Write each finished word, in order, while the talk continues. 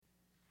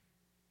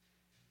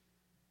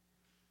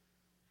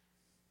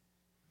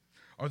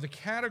are the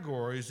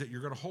categories that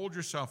you're going to hold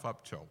yourself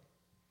up to.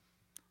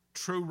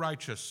 True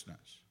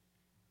righteousness.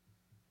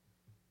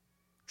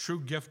 True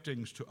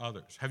giftings to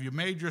others. Have you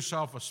made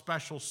yourself a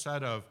special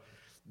set of,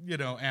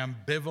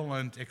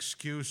 ambivalent,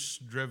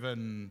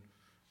 excuse-driven,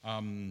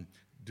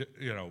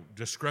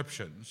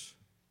 descriptions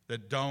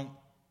that don't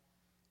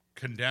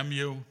condemn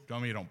you,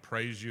 don't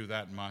praise you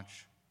that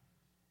much?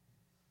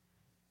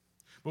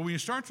 But when you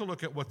start to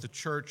look at what the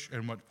church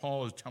and what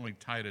Paul is telling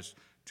Titus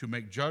to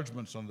make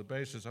judgments on the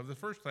basis of, the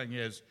first thing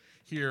is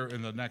here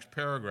in the next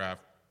paragraph,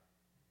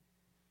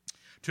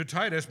 to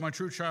Titus, my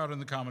true child in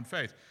the common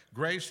faith,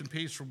 grace and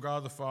peace from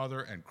God the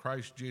Father and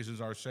Christ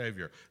Jesus our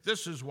Savior.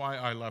 This is why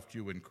I left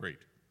you in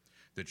Crete,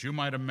 that you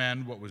might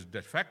amend what was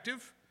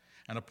defective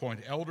and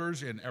appoint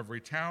elders in every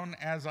town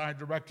as I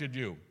directed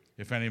you,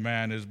 if any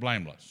man is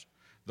blameless,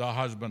 the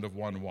husband of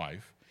one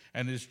wife,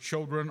 and his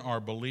children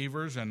are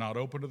believers and not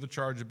open to the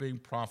charge of being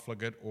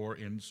profligate or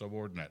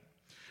insubordinate.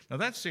 Now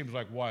that seems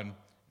like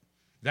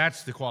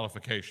that's the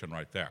qualification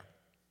right there.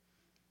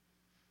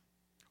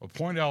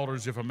 Appoint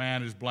elders if a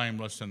man is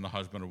blameless and the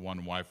husband of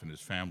one wife and his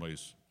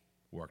family's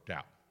worked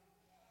out.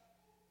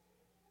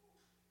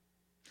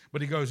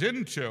 But he goes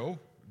into a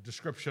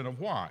description of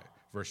why.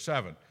 Verse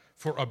 7,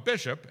 for a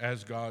bishop,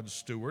 as God's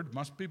steward,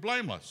 must be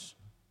blameless.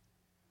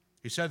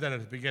 He said that at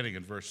the beginning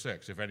in verse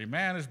 6. If any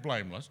man is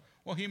blameless,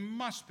 well, he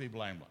must be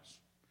blameless.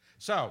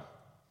 So,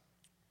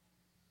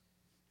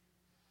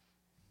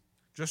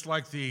 just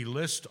like the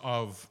list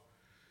of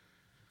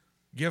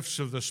gifts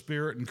of the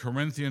Spirit in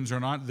Corinthians are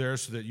not there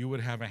so that you would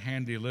have a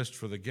handy list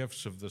for the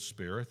gifts of the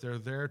Spirit. They're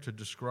there to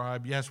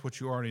describe, yes, what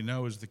you already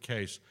know is the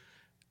case,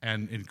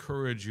 and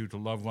encourage you to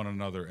love one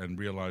another and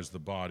realize the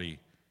body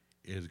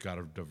has got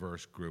a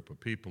diverse group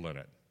of people in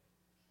it.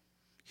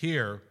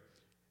 Here,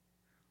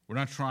 we're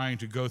not trying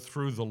to go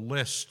through the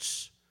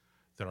lists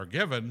that are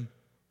given.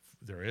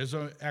 There is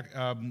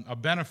a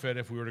benefit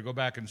if we were to go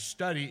back and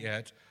study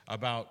it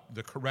about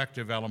the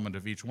corrective element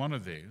of each one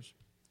of these.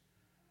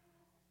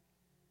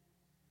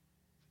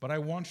 But I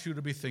want you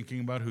to be thinking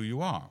about who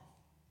you are.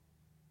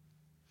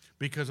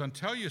 Because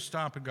until you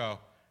stop and go,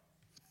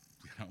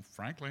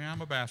 frankly,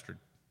 I'm a bastard.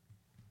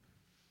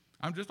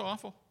 I'm just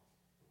awful.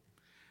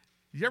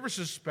 You ever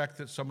suspect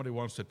that somebody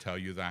wants to tell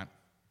you that?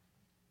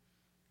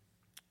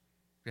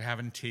 You're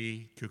having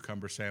tea,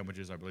 cucumber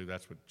sandwiches. I believe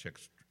that's what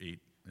chicks eat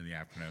in the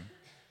afternoon.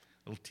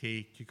 Little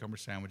tea, cucumber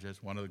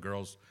sandwiches. One of the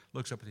girls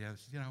looks up at the other and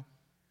says,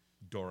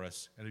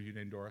 Doris. Any of you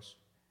named Doris?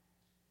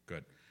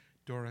 Good.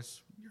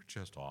 Doris, you're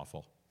just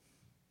awful.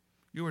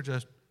 You're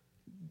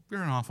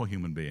an awful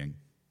human being.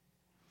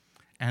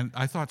 And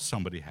I thought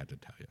somebody had to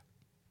tell you.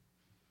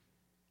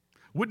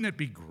 Wouldn't it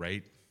be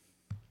great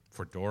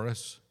for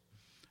Doris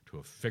to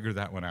have figured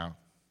that one out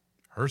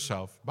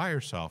by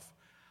herself,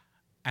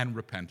 and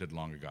repented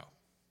long ago?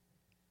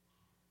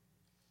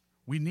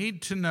 We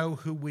need to know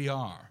who we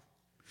are.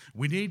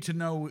 We need to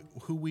know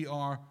who we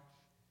are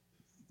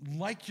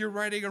like you're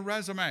writing a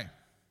resume.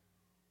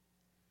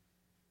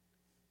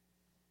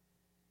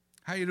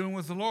 How you doing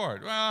with the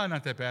Lord? Well,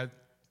 not that bad.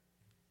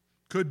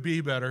 Could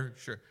be better,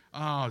 sure.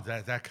 Oh,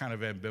 that kind of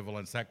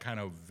ambivalence, that kind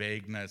of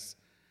vagueness.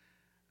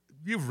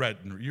 You've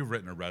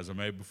written a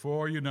resume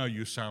before.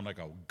 You sound like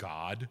a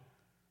god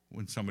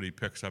when somebody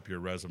picks up your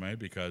resume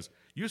because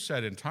you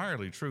said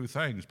entirely true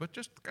things, but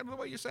just kind of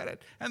the way you said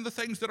it, and the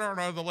things that aren't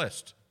on the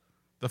list,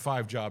 the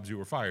 5 jobs you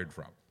were fired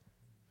from.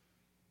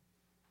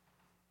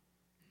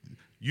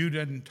 You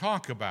didn't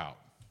talk about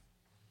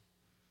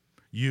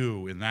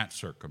you in that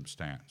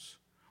circumstance,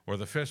 or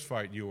the fist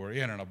fight you were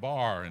in a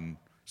bar in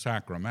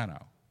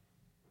Sacramento.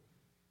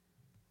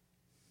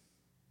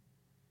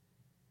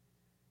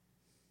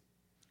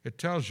 It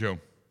tells you,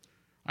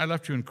 I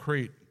left you in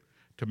Crete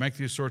to make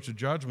these sorts of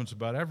judgments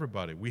about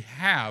everybody. We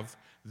have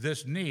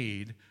this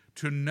need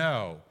to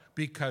know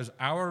because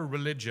our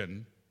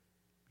religion,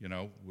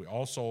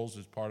 All Souls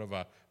is part of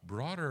a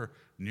broader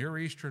Near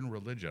Eastern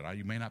religion.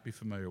 You may not be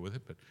familiar with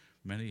it, but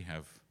many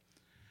have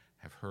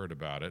heard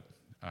about it,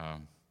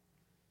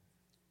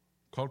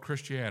 called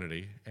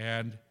Christianity,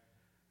 and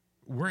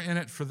we're in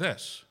it for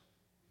this: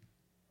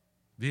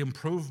 the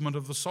improvement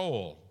of the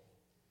soul,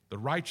 the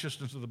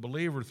righteousness of the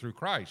believer through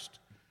Christ,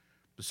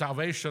 the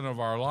salvation of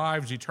our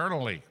lives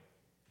eternally.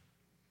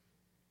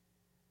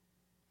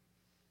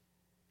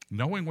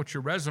 Knowing what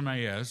your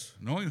resume is,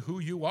 knowing who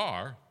you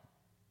are,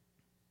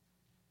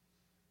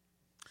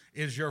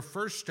 is your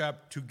first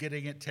step to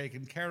getting it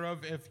taken care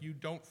of if you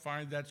don't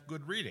find that's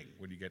good reading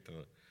when you get to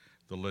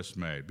the list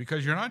made.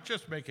 Because you're not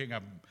just making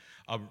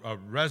a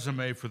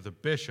resume for the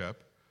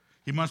bishop.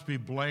 He must be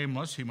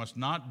blameless. He must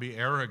not be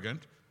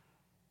arrogant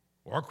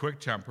or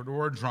quick-tempered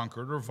or a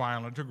drunkard or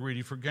violent or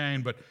greedy for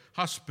gain, but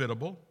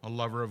hospitable, a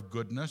lover of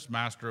goodness,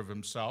 master of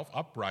himself,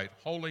 upright,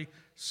 holy,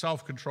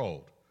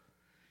 self-controlled.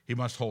 He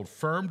must hold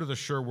firm to the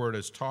sure word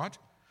as taught,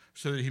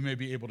 so that he may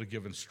be able to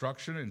give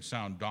instruction in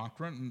sound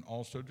doctrine and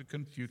also to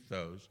confute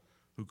those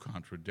who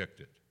contradict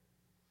it.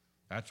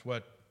 That's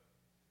what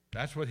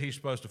he's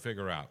supposed to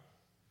figure out.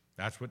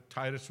 That's what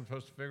Titus was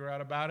supposed to figure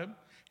out about him.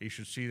 He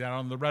should see that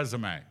on the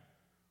resume.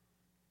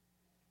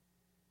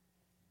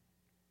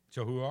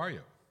 So who are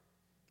you?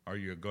 Are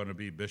you going to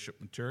be bishop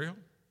material?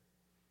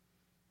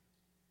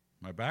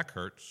 My back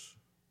hurts.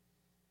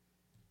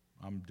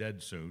 I'm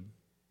dead soon.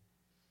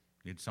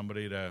 Need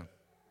somebody to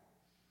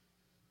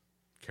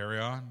carry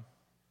on?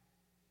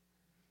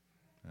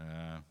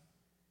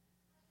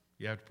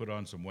 You have to put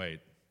on some weight.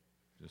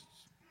 Just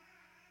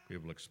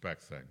people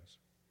expect things.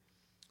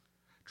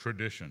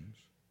 Traditions.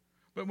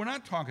 But we're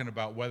not talking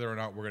about whether or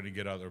not we're going to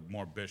get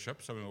more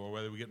bishops, or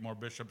whether we get more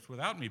bishops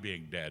without me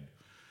being dead.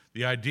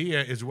 The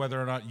idea is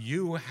whether or not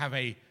you have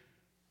a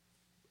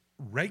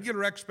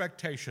regular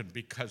expectation,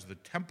 because the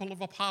temple of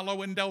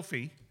Apollo in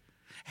Delphi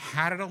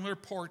had it on their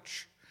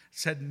porch,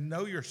 said,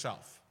 know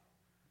yourself.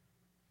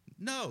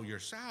 Know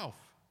yourself.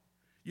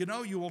 You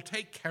know, you will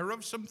take care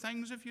of some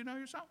things if you know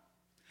yourself.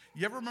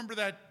 You ever remember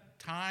that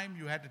time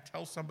you had to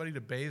tell somebody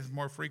to bathe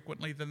more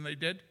frequently than they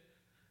did?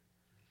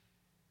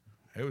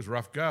 It was a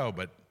rough go,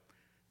 but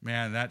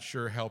man, that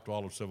sure helped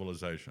all of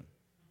civilization.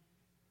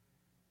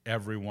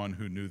 Everyone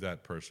who knew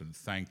that person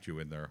thanked you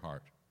in their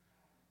heart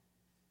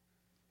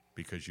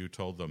because you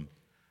told them,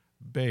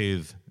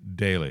 bathe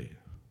daily.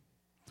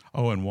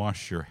 Oh, and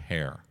wash your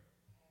hair.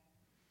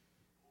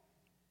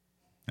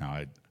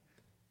 Now,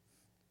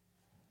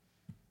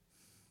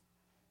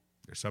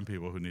 there's some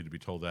people who need to be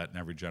told that in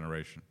every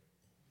generation.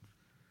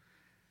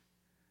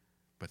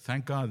 But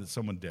thank God that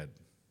someone did.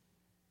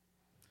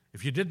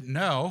 If you didn't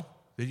know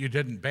that you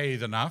didn't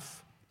bathe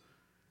enough,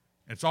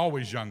 it's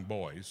always young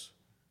boys.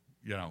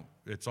 You know,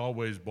 it's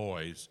always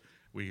boys.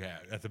 We had,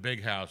 at the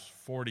big house,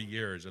 40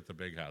 years at the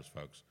big house,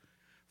 folks.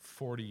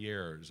 40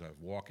 years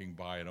of walking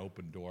by an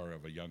open door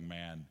of a young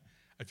man.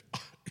 It's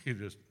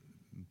just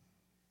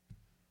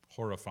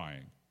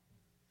horrifying.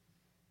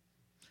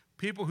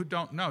 People who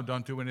don't know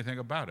don't do anything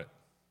about it.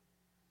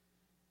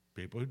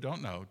 People who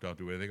don't know don't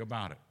do anything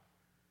about it.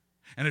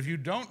 And if you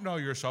don't know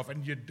yourself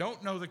and you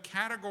don't know the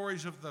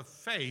categories of the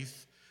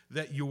faith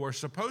that you are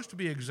supposed to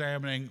be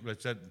examining,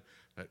 that said,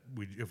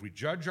 if we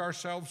judge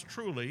ourselves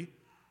truly,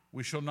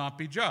 we shall not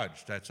be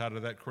judged. That's out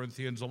of that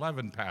Corinthians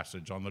 11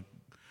 passage on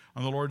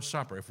the Lord's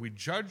Supper. If we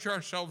judge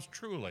ourselves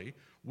truly,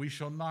 we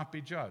shall not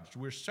be judged.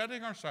 We're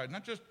setting our side,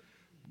 not just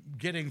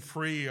getting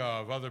free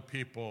of other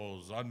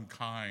people's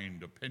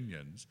unkind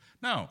opinions.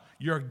 No,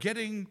 you're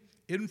getting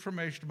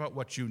information about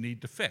what you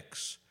need to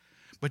fix.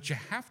 But you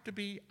have to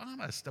be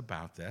honest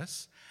about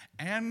this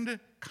and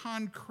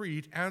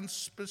concrete and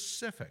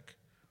specific.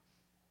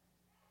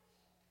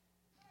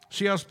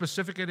 See how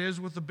specific it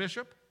is with the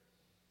bishop?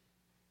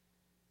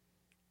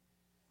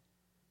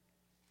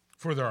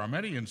 For there are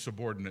many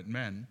insubordinate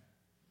men,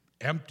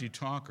 empty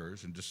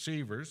talkers and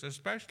deceivers,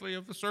 especially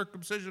of the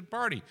circumcision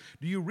party.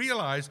 Do you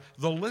realize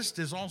the list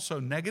is also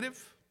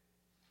negative?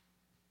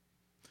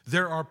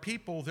 There are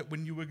people that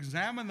when you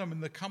examine them in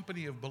the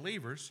company of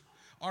believers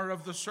are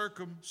of the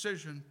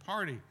circumcision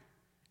party,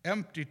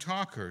 empty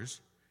talkers,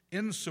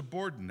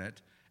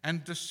 insubordinate,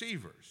 and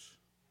deceivers.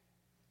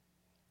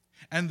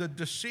 And the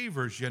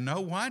deceivers, you know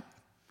what?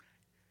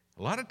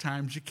 A lot of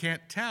times you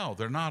can't tell.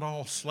 They're not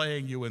all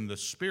slaying you in the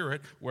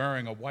spirit,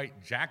 wearing a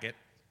white jacket.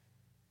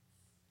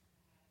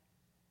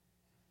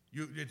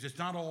 It's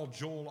not all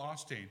Joel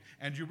Osteen.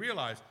 And you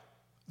realize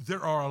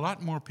there are a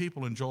lot more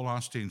people in Joel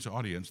Osteen's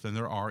audience than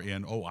there are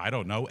in,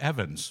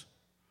 Evans.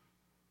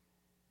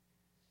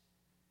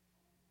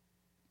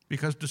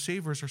 Because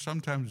deceivers are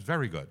sometimes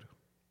very good.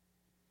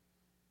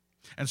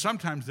 And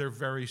sometimes they're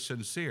very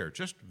sincere,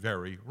 just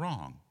very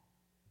wrong.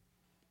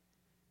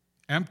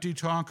 Empty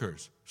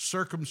talkers,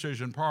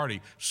 circumcision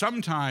party.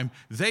 Sometimes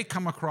they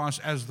come across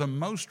as the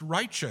most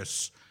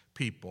righteous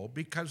people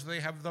because they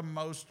have the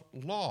most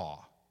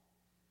law.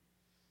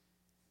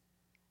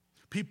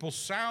 People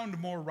sound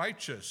more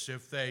righteous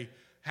if they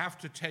have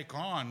to take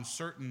on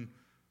certain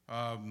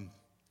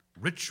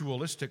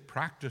ritualistic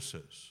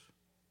practices.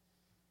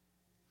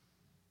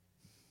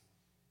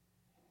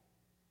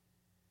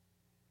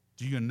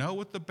 Do you know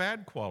what the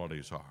bad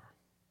qualities are?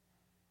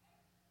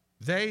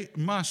 They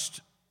must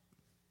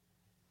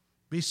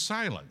be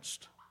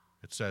silenced,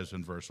 it says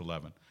in verse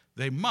 11.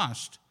 They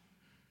must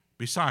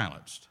be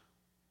silenced,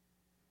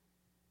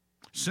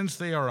 since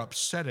they are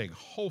upsetting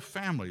whole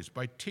families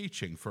by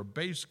teaching for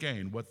base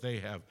gain what they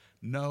have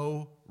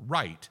no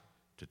right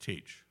to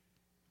teach.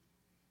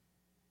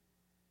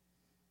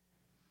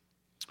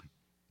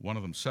 One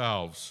of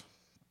themselves,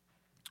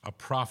 a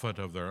prophet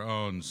of their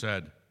own,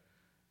 said,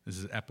 this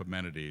is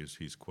Epimenides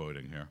he's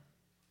quoting here,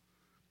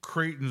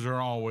 Cretans are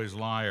always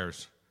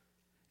liars,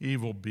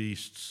 evil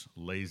beasts,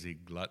 lazy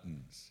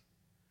gluttons.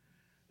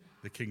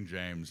 The King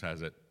James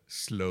has it,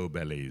 slow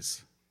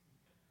bellies,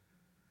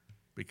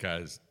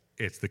 because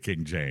it's the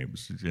King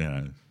James,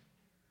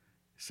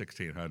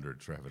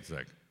 1600s, for heaven's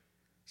sake.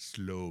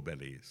 Slow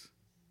bellies.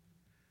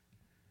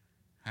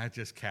 That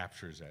just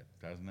captures it,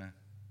 doesn't it?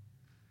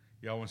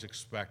 You always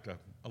expect a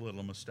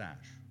little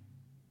mustache.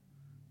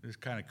 It's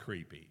kind of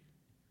creepy.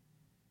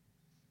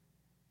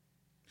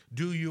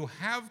 Do you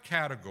have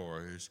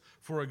categories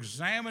for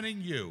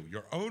examining you,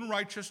 your own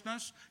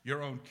righteousness,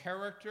 your own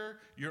character,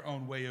 your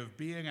own way of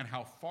being, and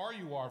how far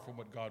you are from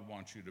what God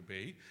wants you to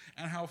be,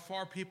 and how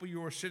far people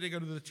you are sitting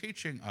under the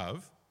teaching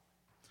of?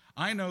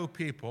 I know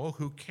people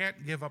who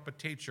can't give up a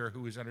teacher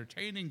who is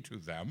entertaining to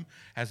them,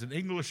 has an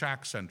English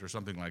accent or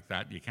something like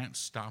that. You can't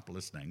stop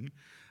listening,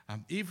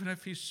 even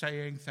if he's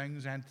saying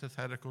things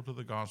antithetical to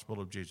the gospel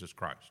of Jesus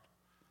Christ.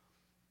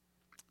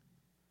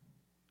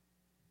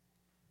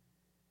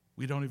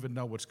 We don't even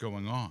know what's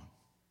going on.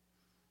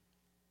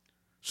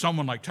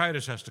 Someone like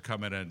Titus has to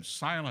come in and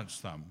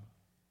silence them.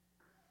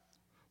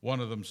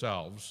 One of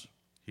themselves,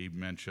 he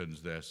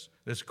mentions this.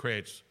 This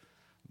creates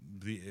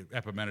the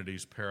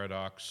Epimenides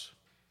paradox.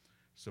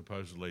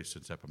 Supposedly,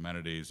 since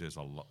Epimenides is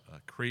a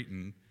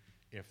Cretan,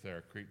 if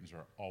their Cretans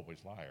are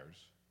always liars,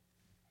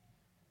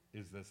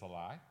 is this a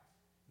lie?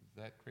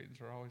 That Cretans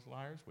are always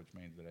liars, which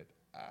means that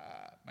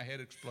my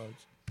head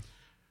explodes.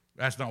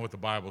 That's not what the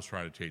Bible's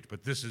trying to teach,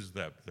 but this is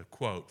the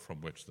quote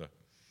from which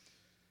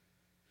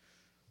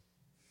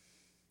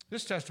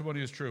this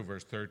testimony is true,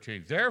 verse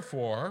 13.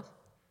 Therefore,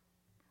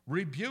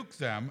 rebuke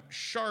them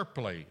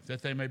sharply,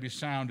 that they may be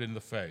sound in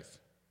the faith.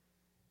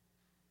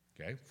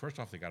 Okay, first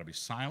off, they got to be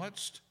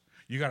silenced.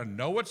 You got to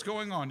know what's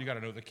going on. You got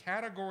to know the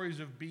categories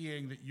of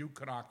being that you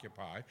can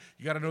occupy.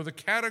 You got to know the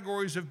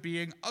categories of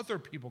being other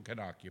people can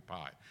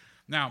occupy.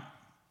 Now,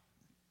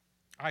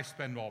 I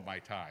spend all my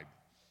time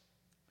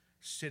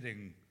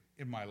sitting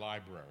in my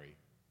library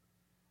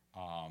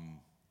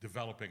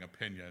developing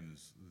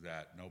opinions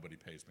that nobody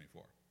pays me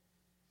for.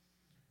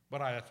 But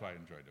that's what I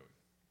enjoy doing.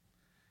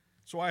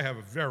 So I have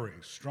very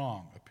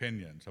strong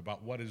opinions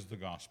about what is the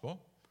gospel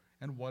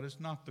and what is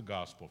not the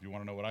gospel. If you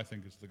want to know what I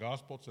think is the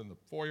gospel, it's in the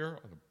foyer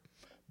or the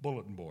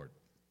bulletin board.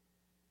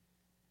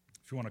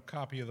 If you want a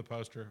copy of the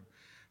poster,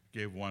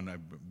 I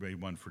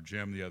made one for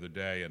Jim the other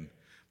day and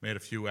made a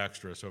few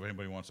extras. So if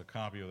anybody wants a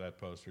copy of that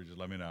poster, just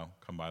let me know.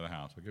 Come by the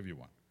house. I'll give you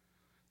one.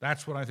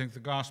 That's what I think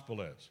the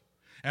gospel is.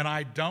 And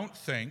I don't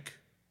think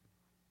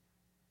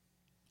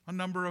a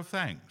number of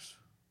things.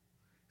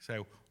 You say,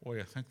 well,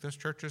 you think this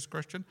church is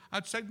Christian?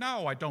 I'd say,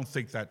 no, I don't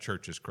think that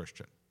church is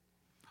Christian.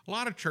 A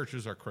lot of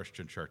churches are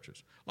Christian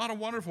churches. A lot of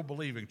wonderful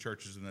believing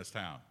churches in this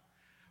town.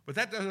 But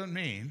that doesn't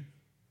mean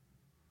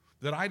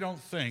that I don't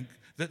think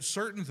that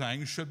certain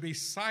things should be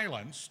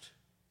silenced,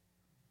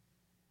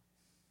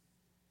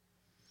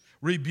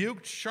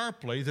 rebuked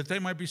sharply, that they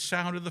might be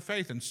sound in the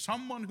faith. And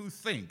someone who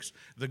thinks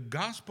the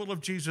gospel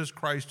of Jesus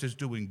Christ is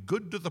doing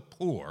good to the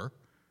poor,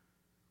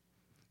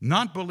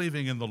 not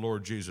believing in the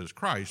Lord Jesus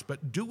Christ,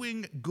 but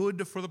doing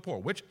good for the poor,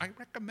 which I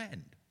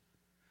recommend,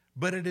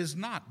 but it is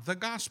not the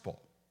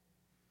gospel.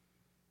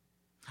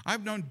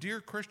 I've known dear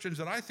Christians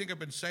that I think have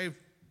been saved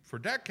for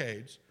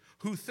decades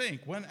who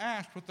think, when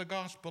asked what the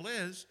gospel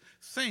is,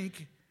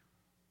 think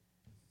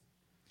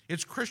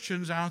it's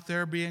Christians out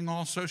there being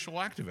all social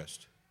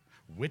activists,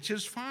 which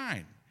is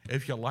fine.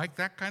 If you like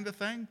that kind of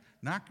thing,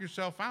 knock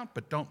yourself out,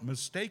 but don't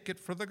mistake it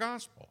for the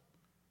gospel.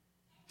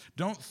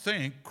 Don't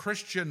think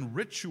Christian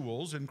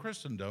rituals in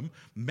Christendom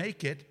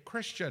make it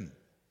Christian.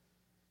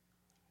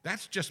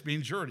 That just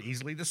means you're an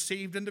easily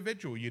deceived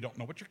individual. You don't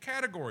know what your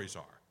categories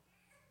are.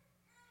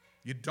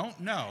 You don't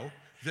know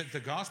that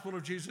the gospel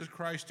of Jesus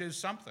Christ is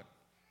something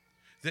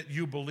that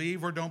you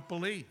believe or don't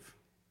believe.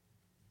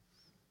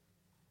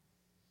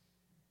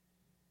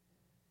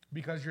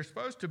 Because you're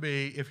supposed to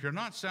be, if you're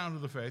not sound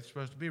of the faith, you're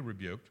supposed to be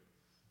rebuked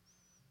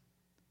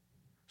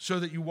so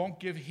that you won't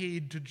give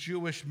heed to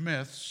Jewish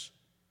myths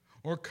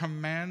or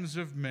commands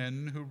of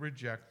men who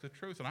reject the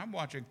truth. And I'm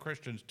watching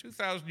Christians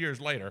 2,000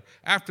 years later,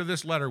 after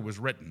this letter was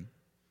written,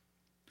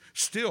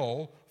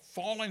 still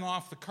falling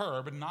off the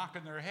curb and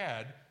knocking their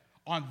head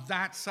on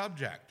that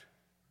subject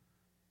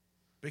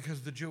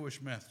because the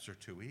Jewish myths are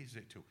too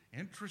easy, too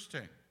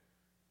interesting.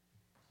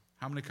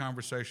 How many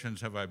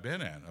conversations have I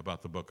been in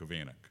about the book of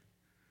Enoch?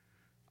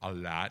 A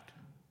lot.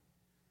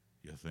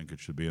 You think it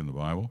should be in the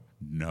Bible?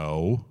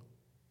 No.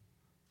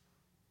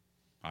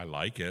 I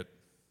like it.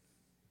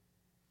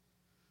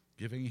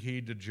 Giving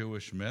heed to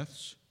Jewish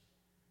myths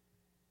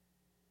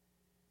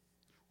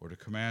or to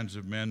commands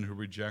of men who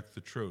reject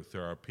the truth.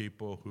 There are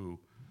people who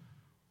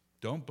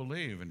don't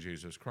believe in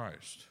Jesus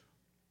Christ.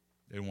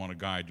 They want to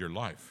guide your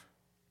life.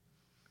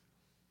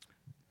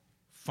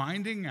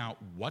 Finding out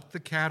what the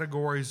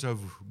categories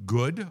of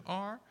good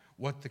are,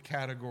 what the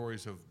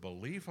categories of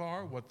belief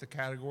are, what the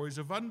categories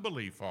of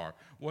unbelief are,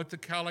 what the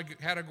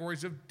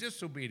categories of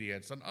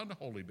disobedience and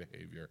unholy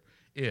behavior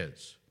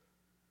is,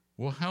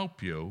 will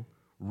help you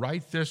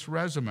write this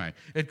resume.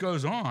 It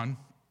goes on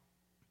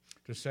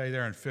to say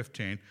there in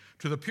 15,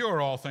 to the pure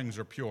all things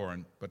are pure,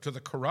 but to the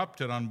corrupt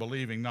and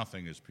unbelieving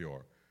nothing is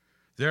pure.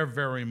 Their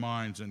very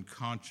minds and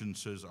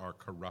consciences are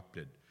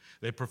corrupted.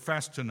 They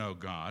profess to know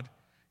God,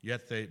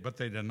 but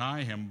they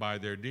deny him by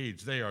their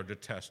deeds. They are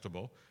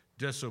detestable,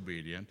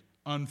 disobedient,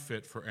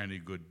 unfit for any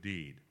good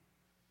deed.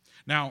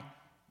 Now,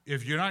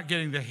 if you're not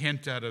getting the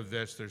hint out of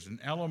this, there's an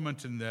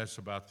element in this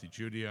about the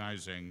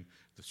Judaizing,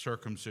 the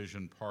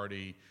circumcision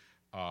party,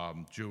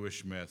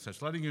 Jewish myths.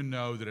 That's letting you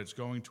know that it's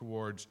going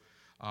towards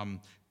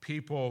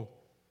people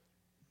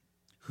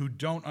who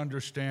don't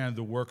understand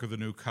the work of the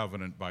new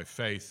covenant by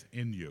faith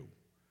in you,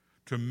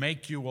 to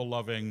make you a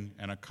loving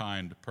and a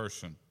kind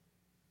person,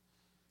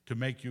 to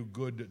make you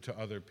good to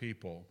other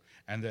people,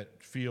 and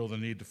that feel the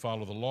need to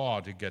follow the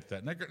law to get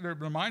that. And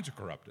their minds are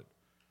corrupted.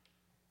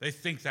 They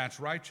think that's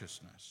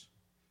righteousness.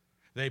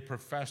 They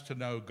profess to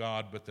know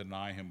God but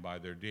deny him by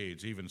their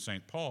deeds. Even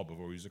St. Paul,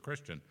 before he was a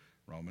Christian,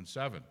 Romans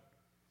 7.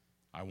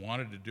 I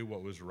wanted to do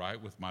what was right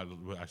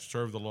I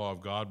served the law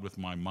of God with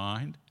my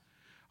mind.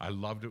 I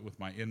loved it with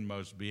my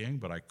inmost being,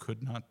 but I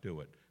could not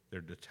do it.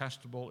 They're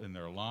detestable in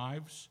their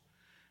lives,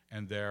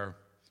 and I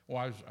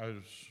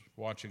was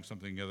watching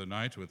something the other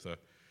night with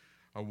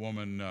a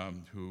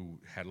woman who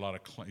had a lot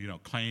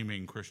of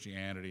claiming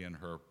Christianity in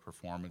her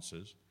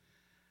performances,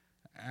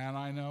 and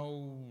I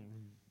know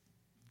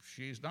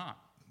she's not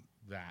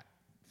that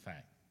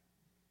thing.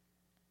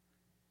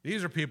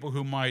 These are people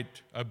who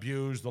might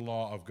abuse the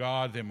law of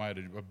God. They might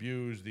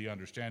abuse the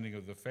understanding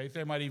of the faith.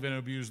 They might even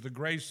abuse the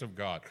grace of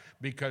God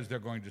because they're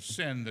going to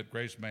sin that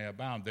grace may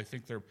abound. They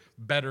think they're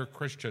better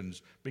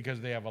Christians because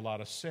they have a lot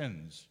of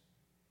sins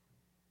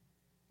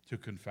to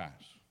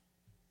confess.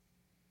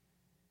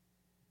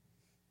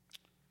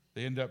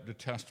 They end up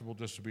detestable,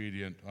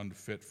 disobedient,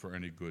 unfit for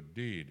any good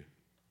deed.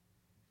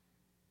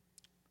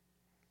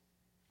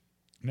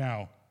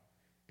 Now,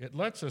 it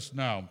lets us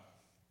know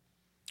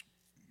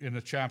in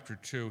the chapter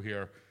 2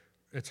 here,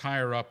 it's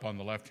higher up on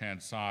the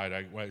left-hand side.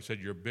 I said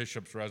your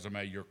bishop's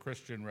resume, your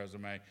Christian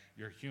resume,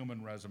 your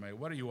human resume.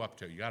 What are you up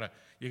to? You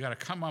gotta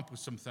come up with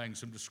some things,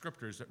 some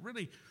descriptors that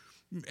really,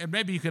 and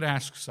maybe you could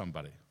ask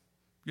somebody,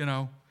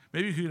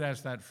 maybe you could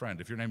ask that friend.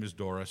 If your name is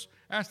Doris,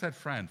 ask that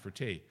friend for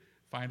tea.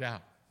 Find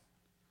out.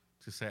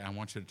 To say, I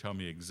want you to tell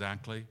me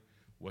exactly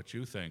what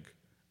you think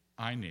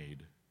I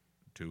need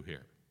to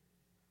hear.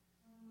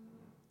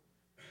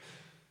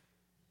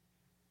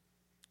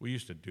 We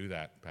used to do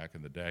that back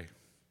in the day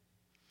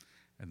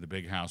in the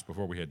big house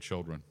before we had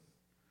children.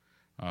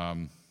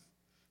 The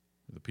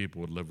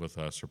people would live with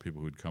us or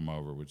people who'd come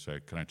over would say,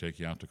 can I take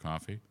you out to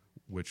coffee?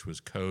 Which was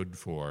code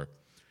for,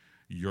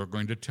 you're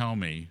going to tell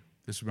me,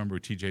 remember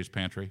TJ's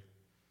Pantry?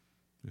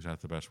 It was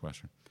at the Best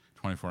Western,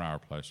 24-hour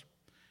place.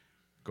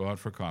 Go out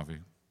for coffee,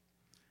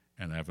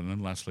 and Evan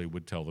and Leslie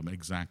would tell them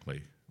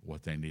exactly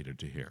what they needed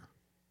to hear.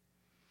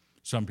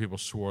 Some people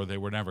swore they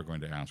were never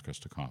going to ask us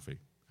to coffee,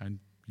 and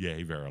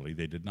yea, verily,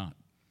 they did not.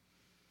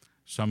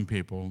 Some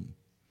people,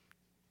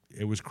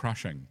 it was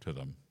crushing to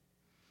them.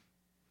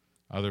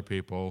 Other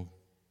people,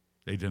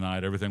 they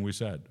denied everything we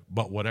said.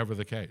 But whatever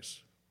the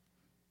case,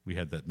 we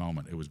had that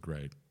moment. It was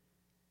great.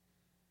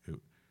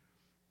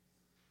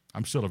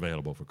 I'm still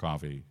available for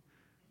coffee,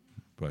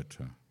 but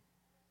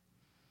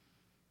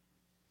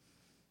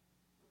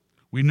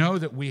we know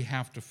that we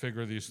have to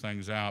figure these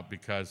things out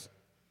because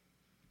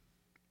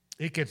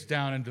it gets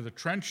down into the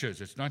trenches.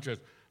 It's not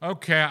just,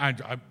 okay,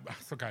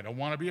 look, I don't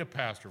want to be a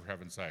pastor, for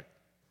heaven's sake.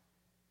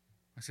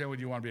 I say, well,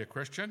 do you want to be a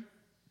Christian?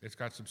 It's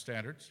got some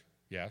standards.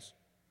 Yes.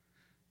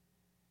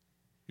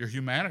 Your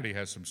humanity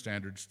has some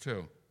standards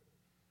too.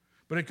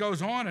 But it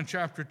goes on in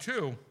chapter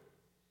 2,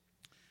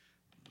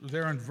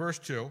 there in verse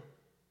 2,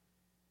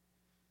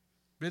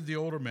 bid the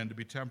older men to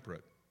be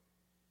temperate.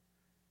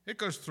 It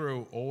goes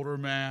through older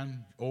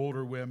men,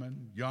 older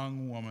women,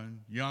 young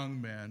women,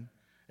 young men.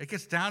 It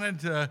gets down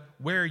into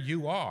where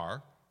you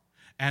are,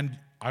 and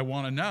I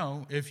want to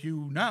know if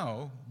you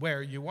know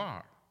where you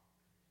are.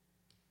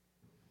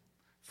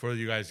 For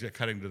you guys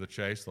cutting to the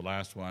chase, the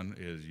last one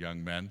is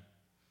young men,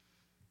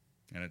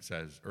 and it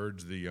says,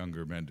 urge the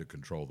younger men to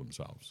control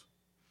themselves.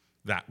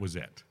 That was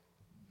it.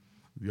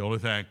 The only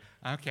thing,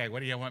 okay, what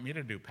do you want me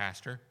to do,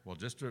 Pastor? Well,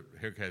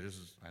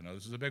 I know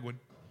this is a big one.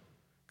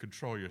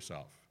 Control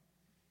yourself.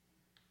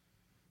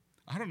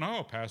 I don't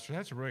know, Pastor,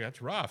 that's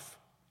rough.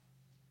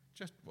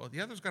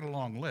 The other's got a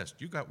long list.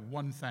 You got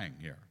one thing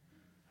here.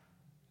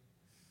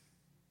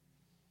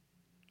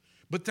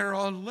 But there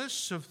are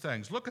lists of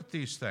things. Look at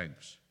these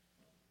things.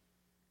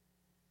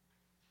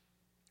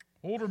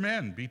 Older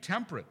men, be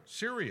temperate,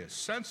 serious,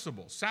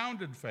 sensible,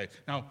 sound in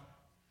faith. Now,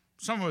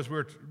 some of us,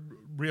 we're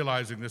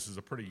realizing this is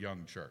a pretty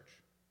young church,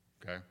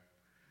 okay?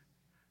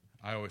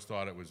 I always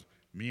thought it was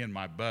me and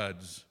my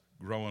buds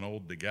growing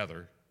old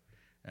together,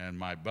 and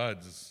my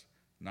buds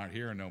not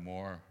here no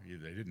more.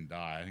 They didn't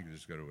die. I think they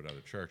just go to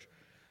another church.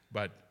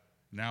 But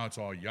now it's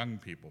all young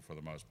people for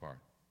the most part.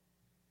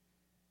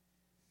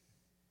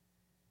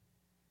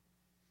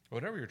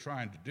 Whatever you're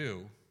trying to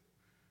do,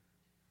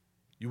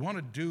 you want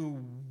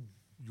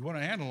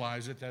to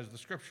analyze it as the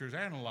scriptures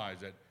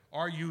analyze it.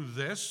 Are you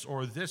this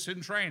or this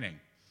in training?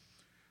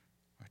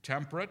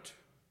 Temperate,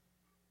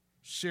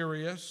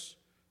 serious,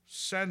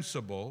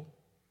 sensible,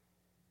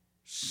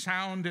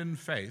 sound in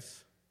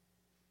faith,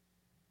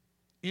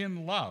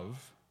 in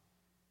love,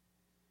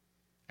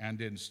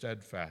 and in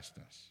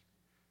steadfastness.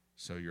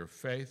 So your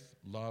faith,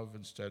 love,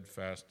 and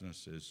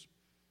steadfastness is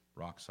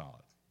rock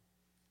solid.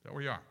 Is that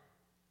where you are?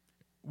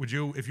 Would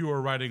you, if you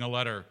were writing a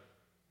letter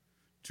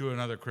to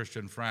another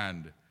Christian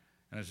friend,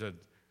 and it said,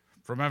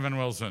 from Evan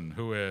Wilson,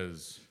 who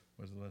is,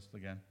 what's the list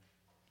again?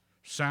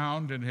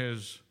 sound in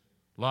his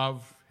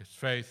love, his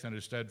faith, and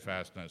his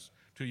steadfastness.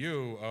 To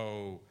you,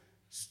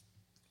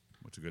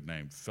 what's a good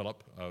name?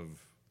 Philip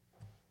of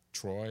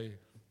Troy.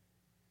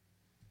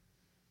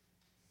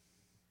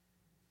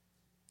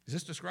 Does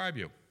this describe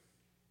you?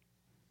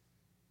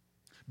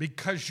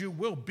 Because you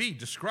will be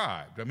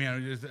described. I mean,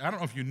 I don't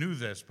know if you knew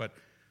this, but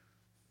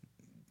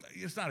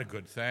it's not a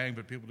good thing,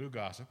 but people do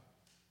gossip.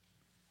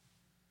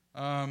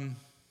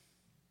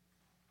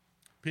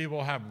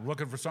 People have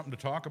looking for something to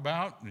talk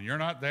about, and you're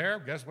not there.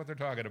 Guess what they're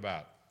talking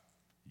about?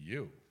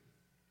 You.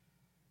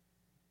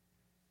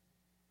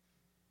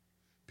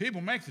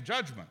 People make the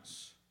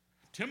judgments.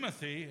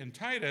 Timothy and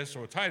Titus,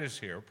 or Titus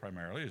here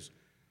primarily, is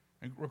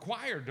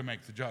required to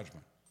make the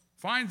judgment.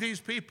 Find these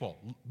people.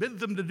 Bid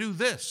them to do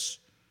this.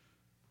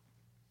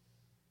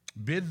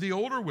 Bid the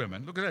older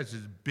women, look at that, it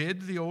says,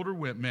 bid the older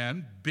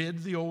men,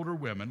 bid the older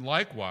women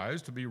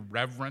likewise to be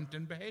reverent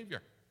in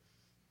behavior,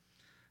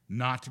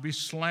 not to be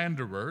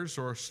slanderers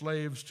or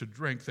slaves to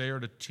drink. They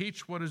are to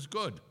teach what is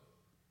good.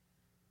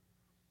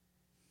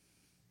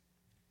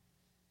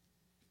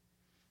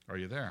 Are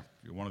you there?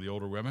 You're one of the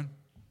older women?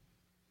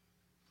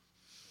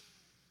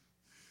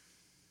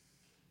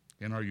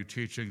 And are you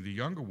teaching the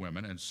younger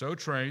women, and so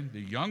train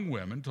the young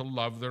women to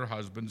love their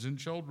husbands and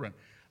children?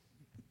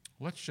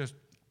 Let's just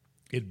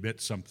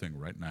admit something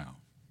right now.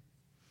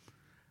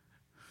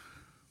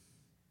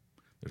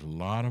 There's a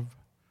lot of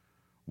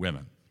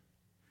women.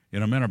 You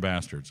know, men are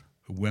bastards.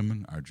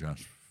 Women are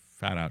just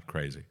fat out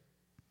crazy.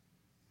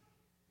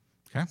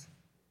 Okay?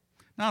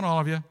 Not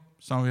all of you.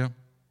 Some of you.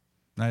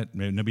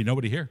 There'll be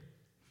nobody here.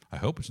 I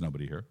hope it's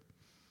nobody here.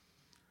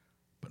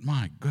 But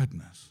my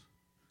goodness,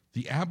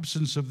 the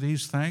absence of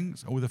these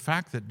things, or the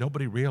fact that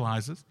nobody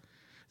realizes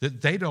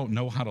that they don't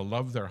know how to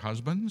love their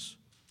husbands,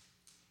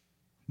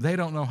 they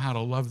don't know how to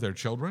love their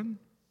children.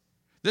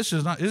 This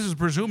is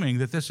presuming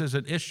that this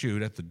isn't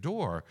issued at the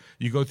door.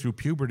 You go through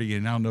puberty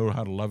and now know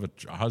how to love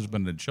a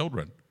husband and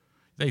children.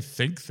 They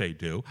think they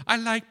do. I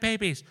like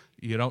babies.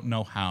 You don't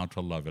know how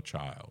to love a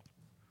child.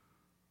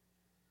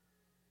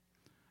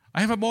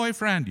 I have a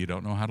boyfriend. You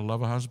don't know how to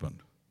love a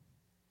husband.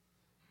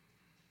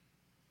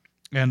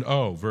 And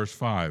verse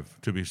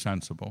 5, to be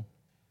sensible.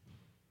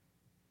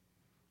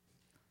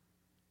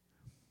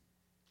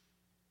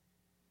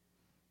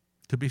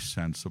 To be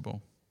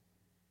sensible.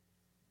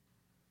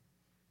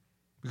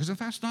 Because if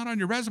that's not on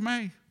your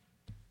resume,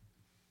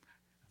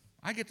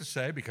 I get to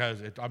say,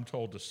 because I'm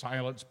told to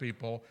silence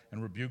people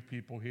and rebuke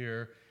people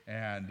here,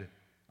 and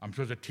I'm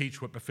supposed to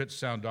teach what befits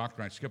sound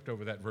doctrine. I skipped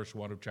over that verse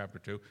 1 of chapter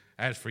 2.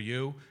 As for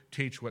you,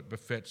 teach what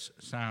befits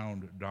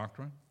sound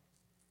doctrine.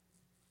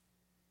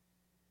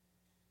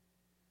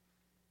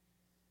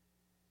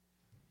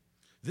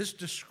 This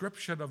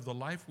description of the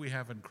life we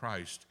have in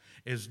Christ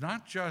is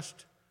not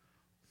just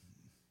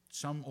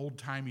some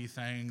old-timey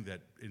thing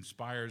that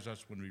inspires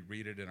us when we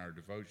read it in our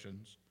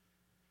devotions.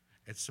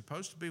 It's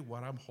supposed to be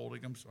what I'm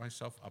holding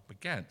myself up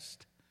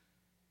against.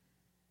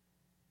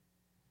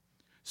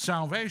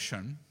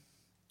 Salvation,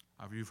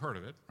 you've heard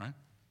of it, right?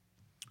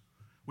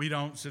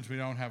 Since we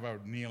don't have a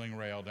kneeling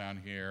rail down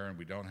here, and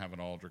we don't have an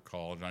altar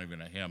call, not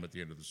even a hymn at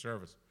the end of the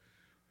service,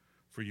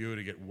 for you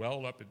to get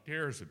welled up in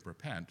tears and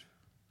repent,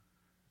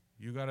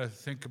 you got to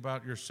think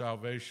about your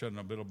salvation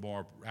a little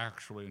more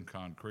actually and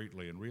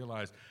concretely and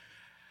realize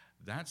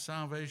that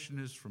salvation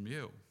is from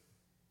you,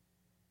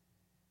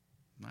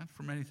 not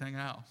from anything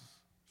else.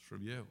 It's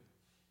from you.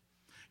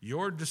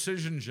 Your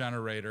decision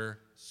generator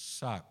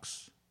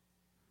sucks.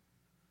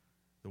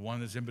 The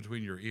one that's in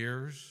between your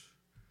ears.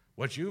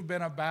 What you've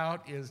been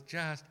about is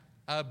just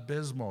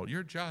abysmal.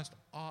 You're just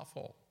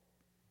awful.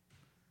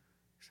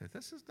 You say,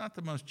 this is not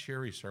the most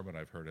cheery sermon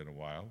I've heard in a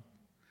while.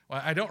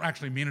 Well, I don't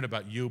actually mean it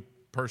about you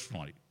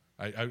personally.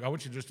 I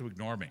want you just to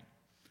ignore me.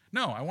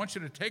 No, I want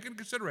you to take into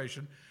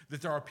consideration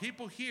that there are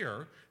people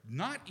here,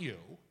 not you,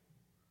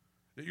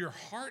 that your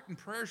heart and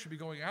prayer should be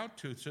going out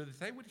to so that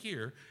they would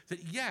hear that,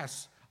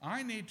 yes,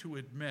 I need to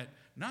admit,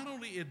 not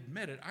only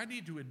admit it, I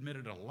need to admit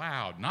it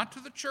aloud, not to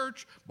the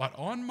church, but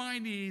on my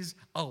knees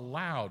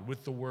aloud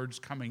with the words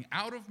coming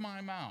out of my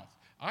mouth.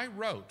 I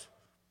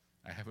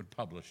haven't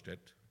published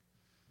it,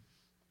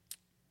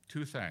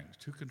 2 things,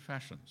 2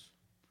 confessions.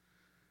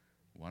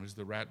 One is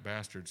the rat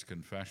bastard's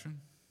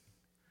confession,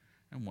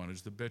 and one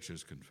is the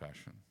bitch's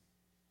confession,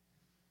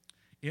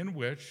 in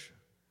which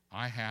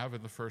I have,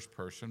 in the first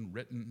person,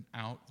 written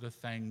out the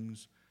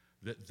things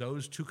that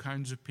those 2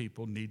 kinds of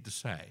people need to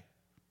say.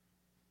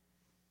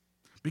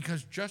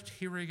 Because just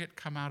hearing it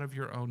come out of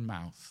your own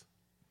mouth,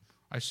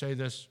 I say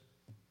this,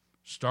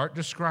 start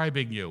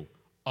describing you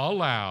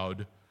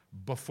aloud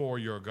before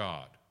your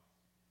God.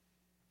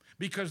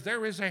 Because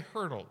there is a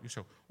hurdle. You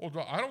say,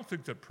 well, I don't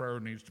think that prayer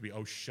needs to be,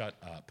 shut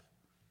up.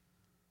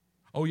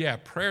 Oh, yeah,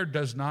 prayer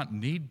does not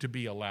need to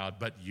be allowed,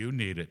 but you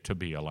need it to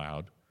be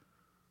allowed.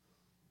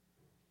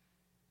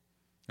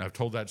 I've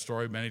told that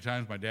story many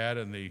times. My dad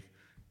and the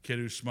kid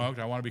who smoked,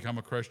 I want to become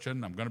a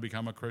Christian. I'm going to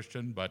become a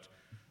Christian, but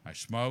I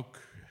smoke.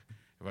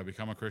 If I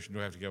become a Christian, do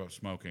I have to give up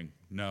smoking?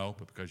 No,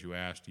 but because you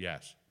asked,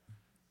 yes.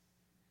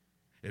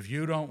 If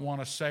you don't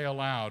want to say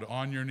aloud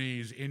on your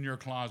knees in your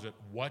closet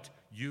what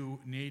you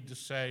need to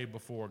say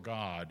before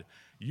God,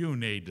 you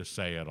need to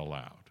say it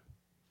aloud.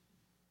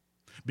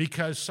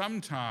 Because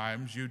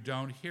sometimes you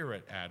don't hear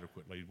it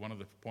adequately. One of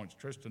the points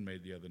Tristan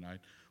made the other night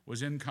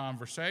was in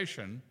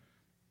conversation.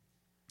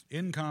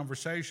 In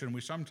conversation,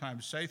 we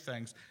sometimes say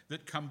things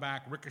that come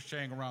back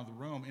ricocheting around the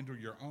room into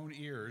your own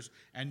ears,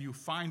 and you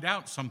find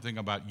out something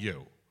about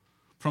you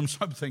from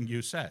something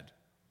you said.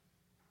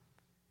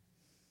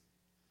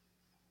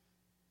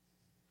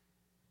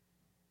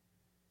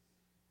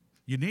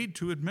 You need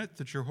to admit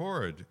that you're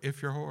horrid,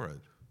 if you're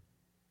horrid,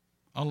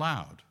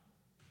 aloud,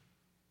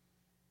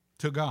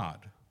 to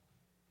God.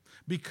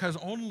 Because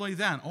only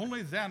then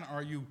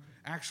are you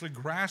actually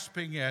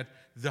grasping at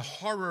the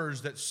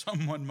horrors that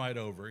someone might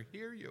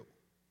overhear you.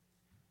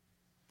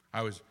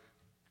 I was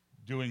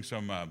doing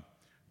some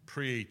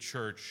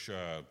pre-church,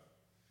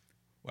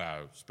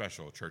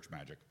 special church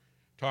magic,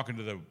 talking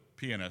to the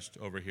pianist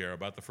over here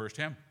about the first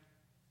hymn.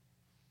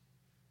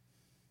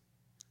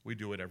 We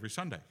do it every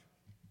Sunday.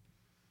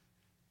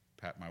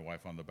 Pat my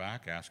wife on the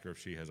back, ask her if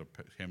she has a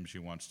hymn she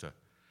wants to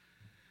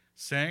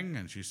sing,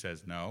 and she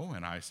says no,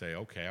 and I say,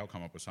 okay, I'll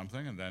come up with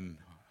something, and then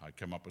I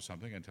come up with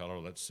something and tell her,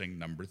 let's sing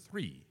number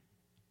 3.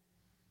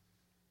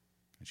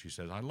 And she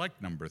says, I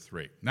like number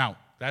 3. Now,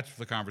 that's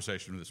the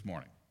conversation this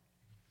morning.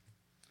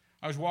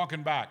 I was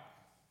walking back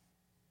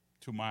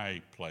to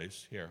my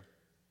place here.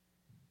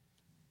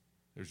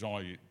 There's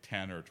only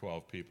 10 or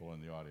 12 people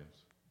in the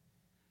audience.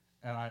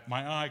 And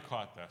my eye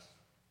caught this.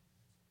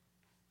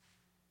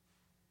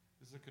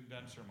 This is a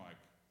condenser mic.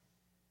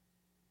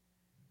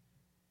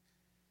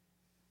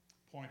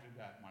 Pointed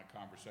at my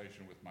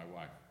conversation with my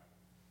wife.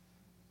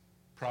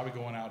 Probably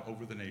going out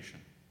over the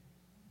nation.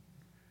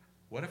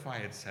 What if I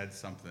had said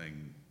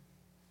something,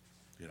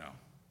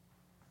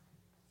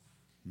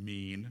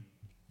 mean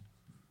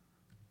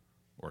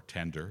or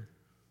tender?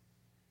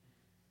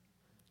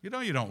 You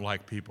don't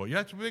like people.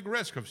 That's a big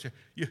risk of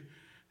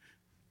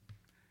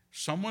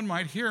someone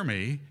might hear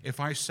me if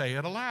I say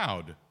it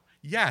aloud.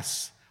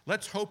 Yes,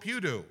 let's hope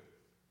you do.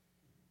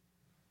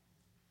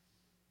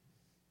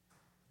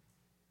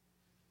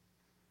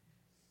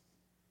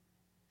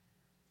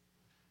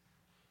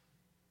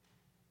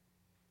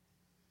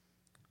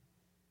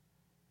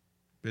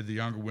 Bid the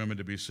younger women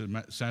to be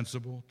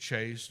sensible,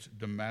 chaste,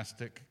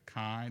 domestic,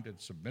 kind, and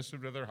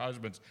submissive to their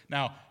husbands.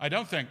 Now, I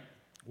don't think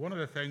one of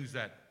the things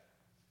that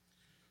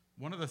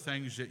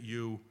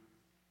you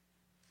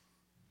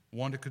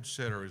want to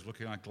consider is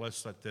looking at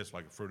lists like this,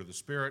 like fruit of the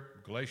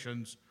Spirit,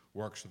 Galatians,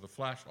 works of the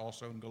flesh,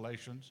 also in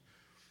Galatians.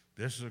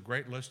 This is a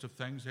great list of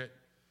things that,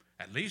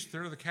 at least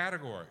they're the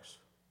categories.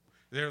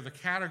 They're the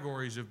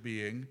categories of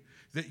being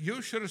that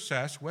you should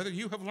assess whether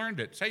you have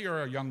learned it. Say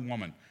you're a young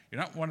woman. You're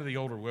not one of the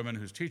older women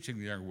who's teaching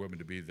the younger women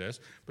to be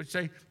this, but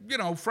say,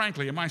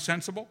 frankly, am I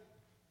sensible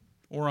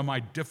or am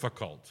I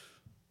difficult?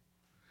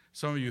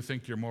 Some of you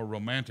think you're more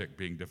romantic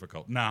being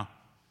difficult. No.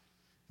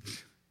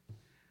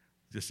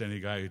 Just any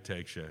guy who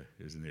takes you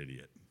is an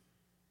idiot.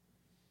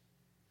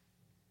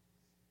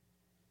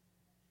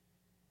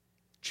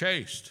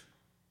 Chaste.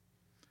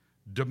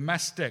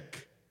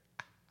 Domestic.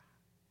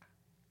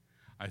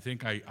 I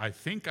think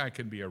I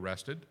can be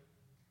arrested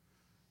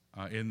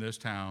in this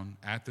town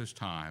at this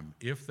time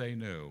if they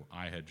knew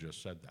I had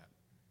just said that.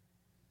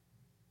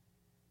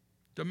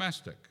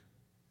 Domestic.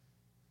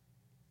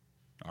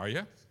 Are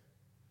you?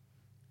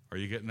 Are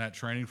you getting that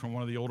training from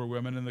one of the older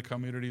women in the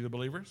community of the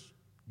believers?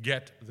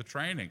 Get the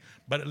training.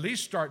 But at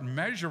least start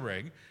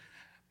measuring.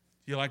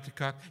 You like to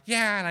cook?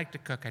 Yeah, I like to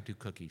cook. I do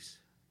cookies.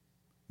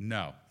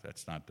 No,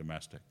 that's not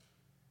domestic.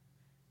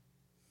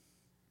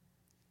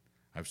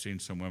 I've seen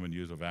some women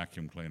use a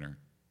vacuum cleaner,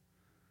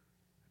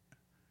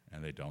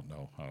 and they don't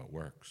know how it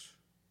works.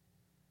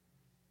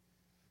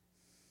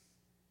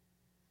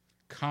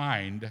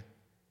 Kind,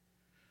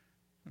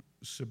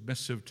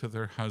 submissive to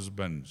their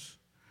husbands.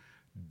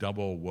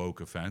 Double woke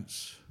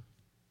offense.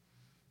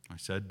 I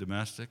said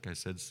domestic, I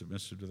said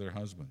submissive to their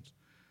husbands.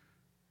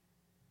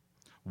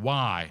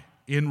 Why?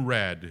 In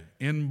red,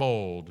 in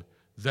bold,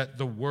 that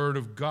the word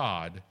of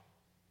God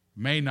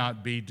may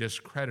not be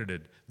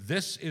discredited.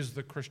 This is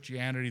the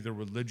Christianity, the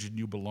religion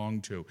you belong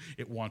to.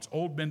 It wants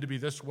old men to be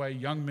this way,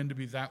 young men to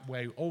be that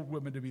way, old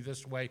women to be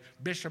this way,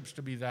 bishops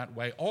to be that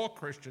way, all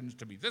Christians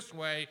to be this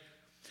way.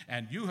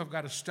 And you have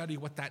got to study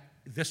what that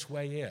this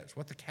way is,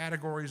 what the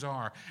categories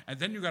are. And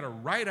then you've got to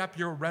write up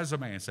your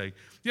resume and say,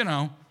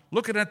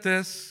 looking at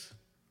this.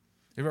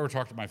 Have you ever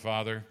talked to my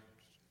father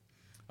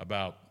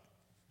about,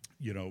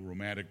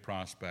 romantic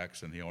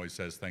prospects? And he always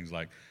says things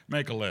like,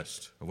 make a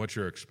list of what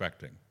you're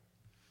expecting.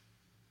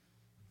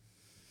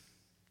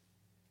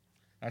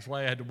 That's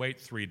why I had to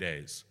wait 3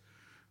 days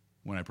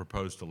when I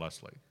proposed to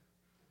Leslie.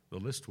 The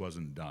list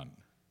wasn't done.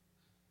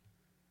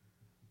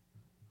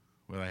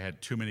 Well, I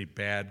had too many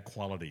bad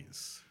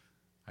qualities.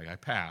 I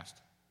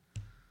passed.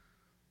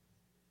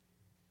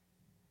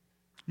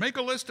 Make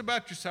a list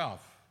about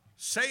yourself.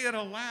 Say it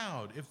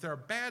aloud. If there are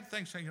bad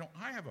things, say,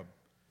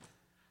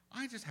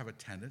 I just have a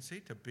tendency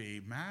to be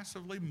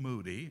massively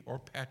moody or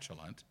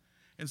petulant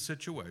in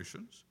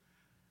situations.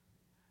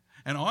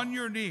 And on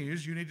your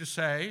knees, you need to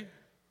say,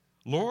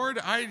 Lord,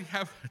 I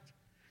have a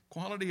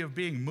quality of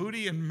being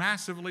moody and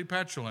massively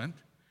petulant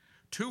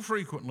too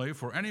frequently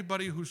for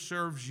anybody who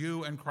serves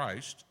you and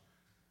Christ.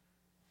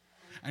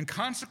 And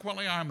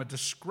consequently, I'm a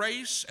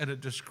disgrace and a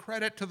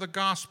discredit to the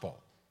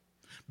gospel,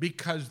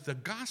 because the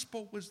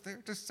gospel was there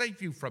to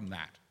save you from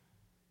that.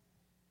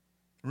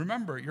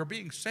 Remember, you're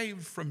being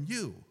saved from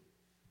you.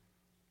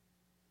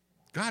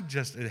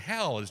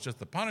 Hell is just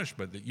the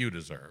punishment that you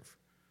deserve.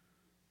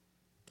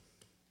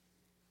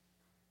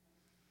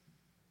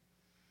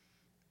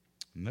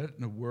 And let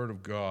the word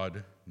of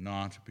God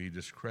not be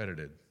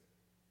discredited.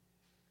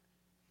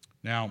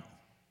 Now,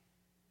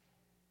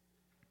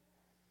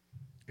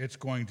 it's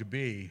going to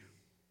be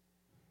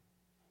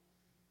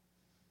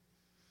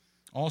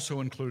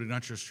also included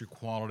not just your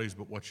qualities,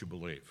 but what you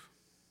believe.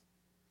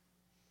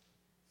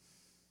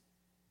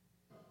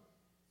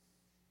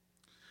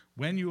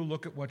 When you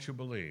look at what you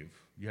believe,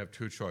 you have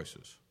two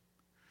choices.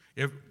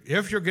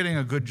 If you're getting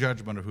a good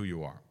judgment of who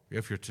you are,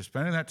 if you're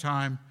spending that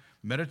time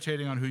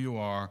meditating on who you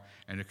are,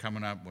 and you're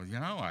coming up with,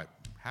 I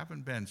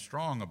haven't been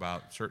strong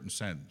about certain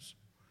sins.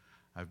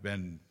 I've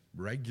been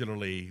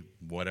regularly,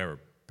 whatever,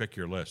 pick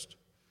your list.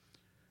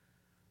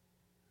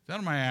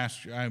 Then I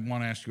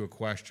want to ask you a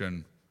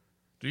question.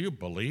 Do you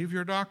believe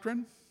your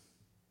doctrine?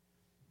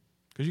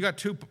 Because you got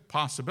two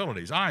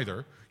possibilities.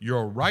 Either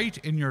you're right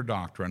in your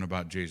doctrine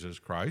about Jesus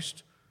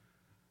Christ,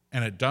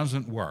 and it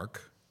doesn't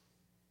work,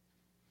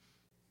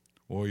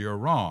 or you're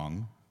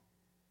wrong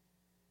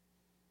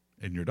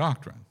in your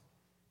doctrine.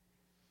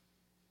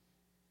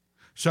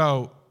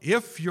 So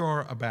if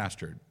you're a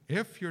bastard,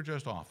 if you're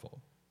just awful,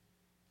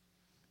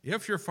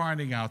 if you're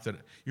finding out that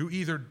you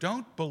either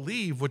don't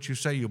believe what you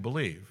say you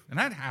believe, and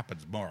that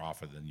happens more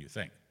often than you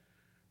think.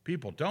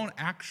 People don't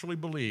actually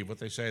believe what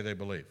they say they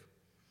believe.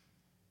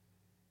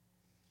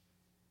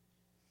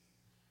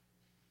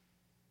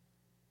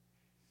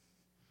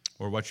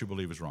 Or what you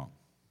believe is wrong,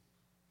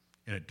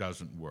 and it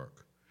doesn't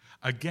work.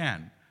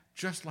 Again,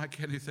 just like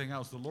anything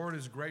else, the Lord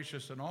is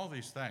gracious in all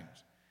these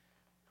things.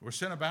 Where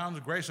sin abounds,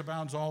 grace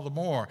abounds all the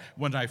more.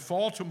 When I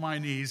fall to my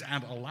knees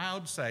and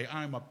aloud say,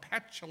 I'm a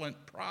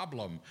petulant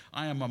problem,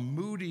 I am a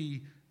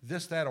moody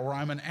this, that, or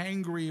I'm an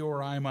angry,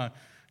 or I'm a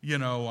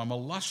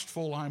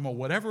lustful, I'm a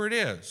whatever it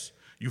is.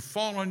 You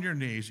fall on your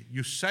knees,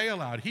 you say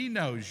aloud, He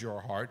knows your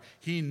heart,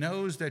 He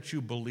knows that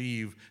you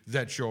believe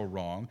that you're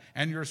wrong,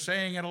 and you're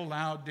saying it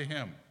aloud to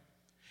Him.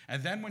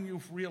 And then when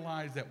you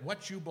realize that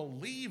what you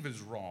believe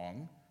is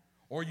wrong,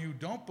 or you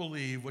don't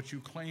believe what you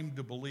claim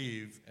to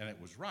believe and it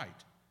was right,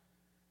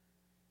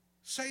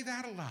 say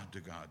that aloud to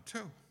God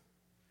too.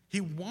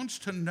 He wants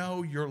to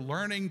know you're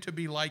learning to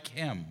be like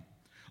Him,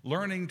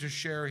 learning to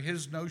share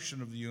His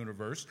notion of the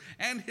universe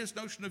and His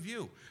notion of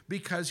you,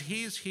 because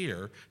He's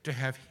here to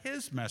have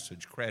His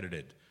message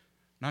credited,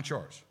 not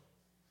yours.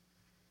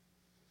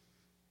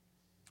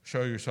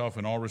 Show yourself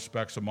in all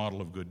respects a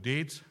model of good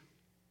deeds,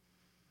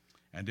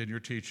 and in your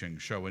teaching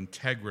show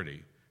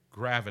integrity,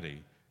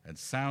 gravity, and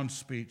sound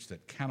speech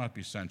that cannot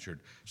be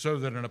censured, so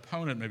that an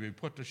opponent may be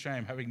put to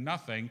shame, having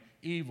nothing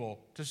evil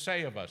to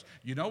say of us.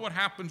 You know what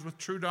happens with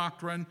true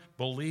doctrine?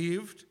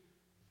 Believed,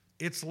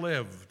 it's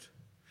lived.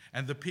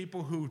 And the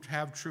people who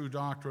have true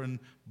doctrine,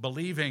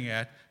 believing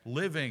it,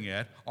 living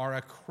it, are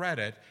a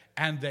credit,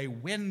 and they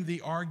win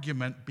the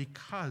argument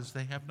because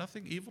they have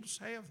nothing evil to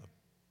say of them.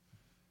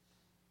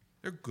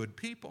 They're good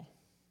people.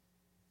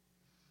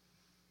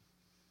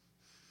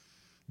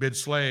 Bid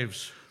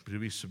slaves to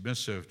be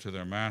submissive to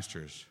their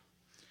masters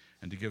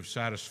and to give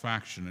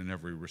satisfaction in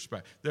every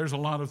respect. There's a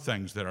lot of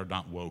things that are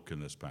not woke in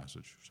this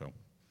passage, so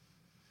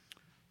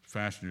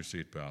fasten your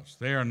seatbelts.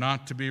 They are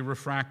not to be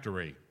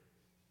refractory.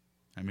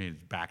 That means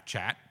back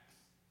chat.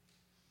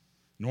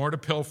 Nor to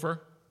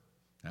pilfer.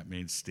 That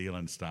means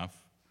stealing stuff.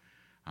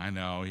 I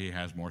know he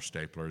has more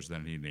staplers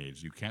than he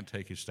needs. You can't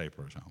take his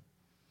staplers home.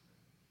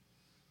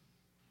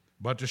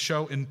 But to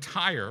show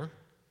entire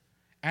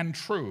and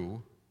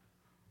true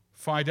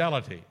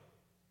fidelity.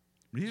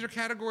 These are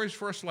categories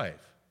for a slave.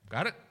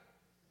 Got it?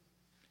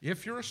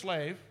 If you're a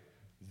slave,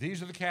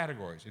 these are the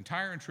categories.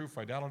 Entire and true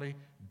fidelity.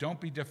 Don't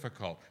be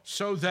difficult.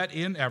 So that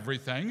in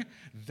everything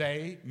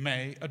they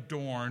may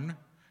adorn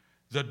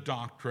the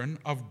doctrine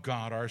of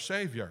God our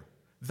Savior.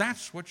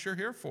 That's what you're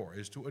here for,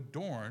 is to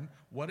adorn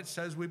what it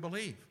says we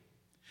believe.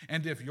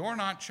 And if you're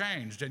not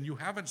changed and you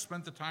haven't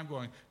spent the time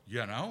going,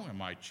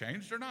 am I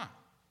changed or not?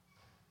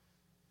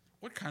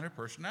 What kind of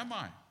person am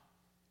I?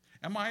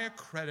 Am I a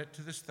credit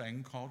to this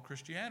thing called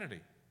Christianity?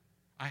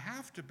 I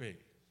have to be.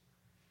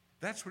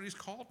 That's what He's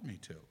called me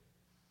to.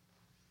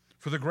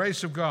 For the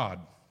grace of God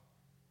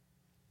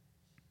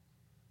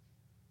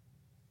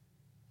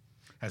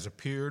has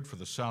appeared for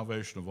the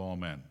salvation of all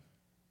men,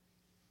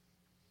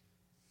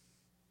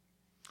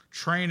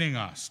 training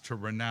us to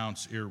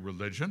renounce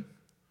irreligion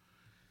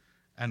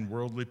and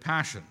worldly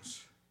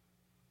passions,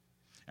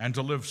 and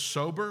to live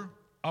sober,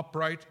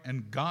 upright,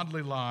 and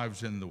godly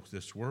lives in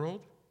this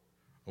world,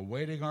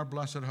 awaiting our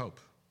blessed hope,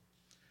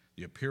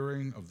 the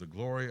appearing of the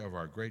glory of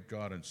our great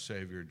God and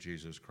Savior,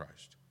 Jesus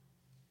Christ.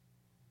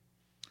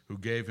 who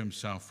gave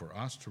himself for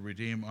us to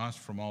redeem us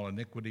from all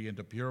iniquity and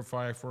to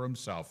purify for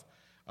himself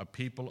a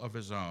people of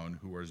his own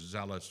who are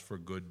zealous for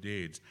good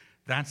deeds.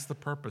 That's the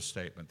purpose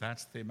statement.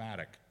 That's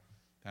thematic.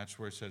 That's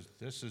where it says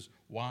this is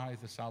why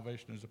the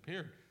salvation has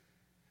appeared.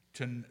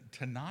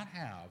 To not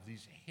have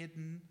these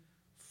hidden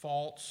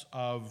faults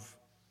of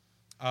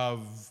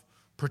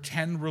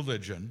pretend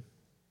religion,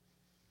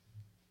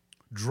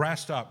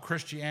 dressed up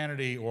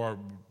Christianity, or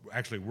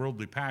actually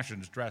worldly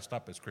passions dressed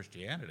up as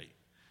Christianity.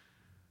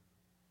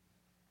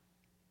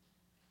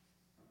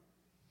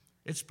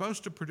 It's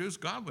supposed to produce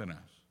godliness.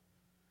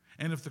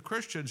 And if the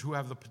Christians who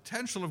have the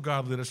potential of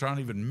godliness aren't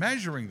even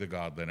measuring the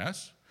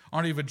godliness,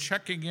 aren't even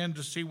checking in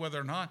to see whether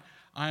or not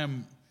I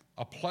am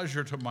a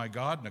pleasure to my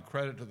God and a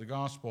credit to the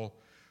gospel,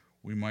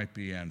 we might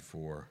be in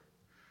for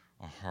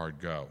a hard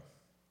go.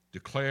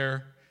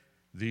 Declare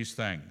these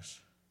things.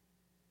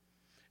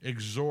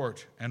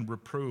 Exhort and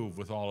reprove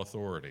with all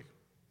authority.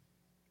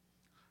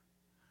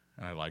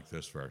 And I like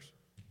this verse.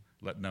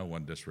 Let no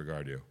one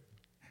disregard you.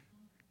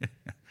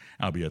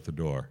 I'll be at the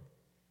door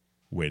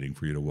waiting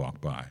for you to walk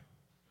by.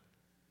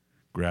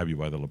 Grab you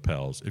by the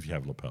lapels, if you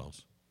have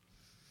lapels.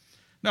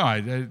 No,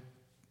 I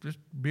just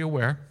be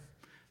aware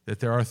that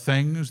there are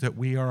things that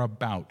we are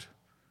about.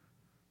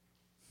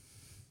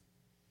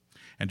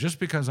 And just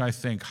because I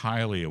think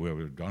highly,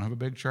 we don't have a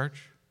big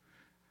church.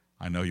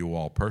 I know you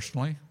all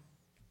personally.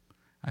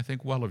 I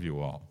think well of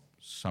you all.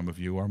 Some of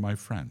you are my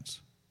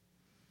friends.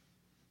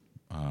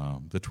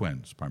 The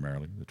twins,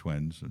 primarily. The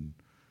twins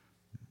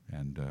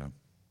and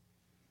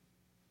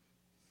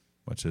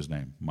what's his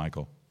name?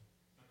 Michael.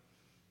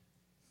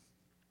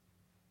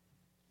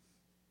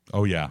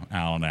 Oh, yeah,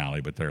 Al and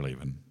Allie, but they're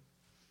leaving.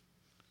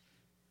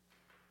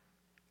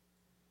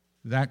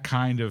 That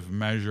kind of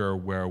measure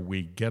where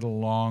we get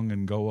along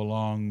and go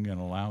along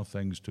and allow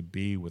things to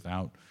be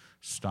without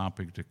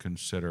stopping to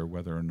consider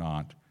whether or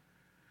not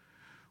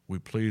we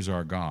please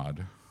our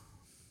God,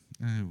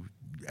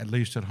 at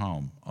least at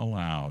home,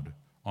 aloud,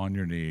 on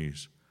your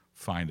knees,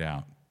 find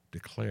out,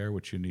 declare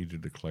what you need to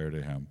declare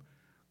to him.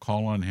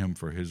 Call on him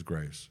for his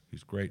grace.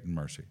 He's great in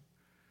mercy.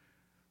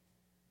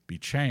 Be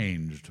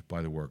changed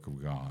by the work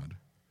of God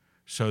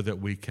so that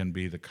we can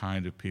be the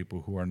kind of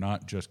people who are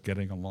not just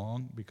getting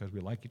along because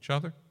we like each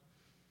other,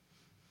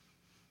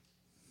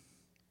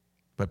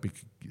 but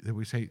that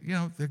we say,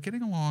 they're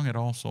getting along at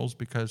All Souls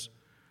because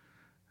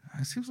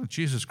it seems like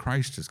Jesus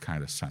Christ is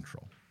kind of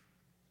central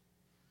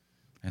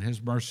and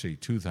his mercy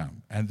to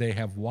them, and they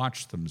have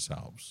watched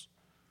themselves.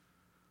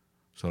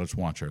 So let's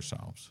watch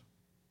ourselves.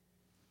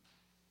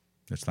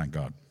 Let's thank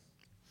God.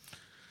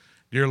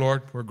 Dear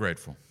Lord, we're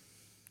grateful.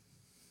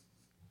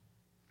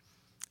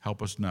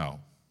 Help us know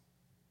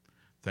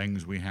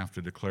things we have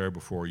to declare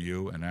before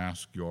you and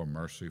ask your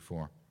mercy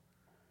for.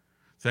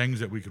 Things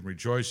that we can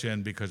rejoice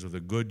in because of the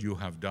good you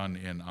have done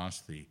in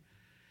us, the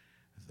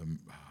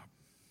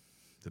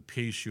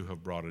peace you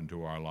have brought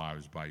into our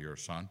lives by your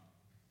Son.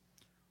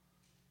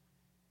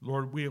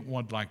 Lord, we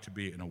would like to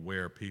be an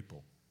aware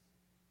people,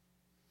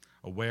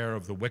 aware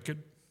of the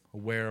wicked,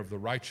 aware of the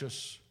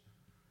righteous,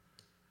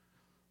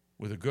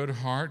 with a good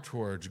heart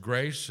towards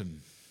grace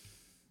and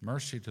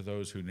mercy to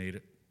those who need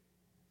it,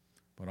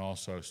 but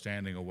also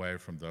standing away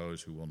from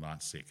those who will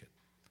not seek it.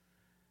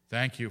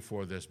 Thank you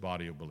for this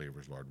body of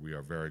believers, Lord. We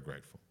are very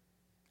grateful.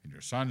 In your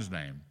Son's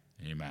name,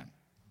 amen.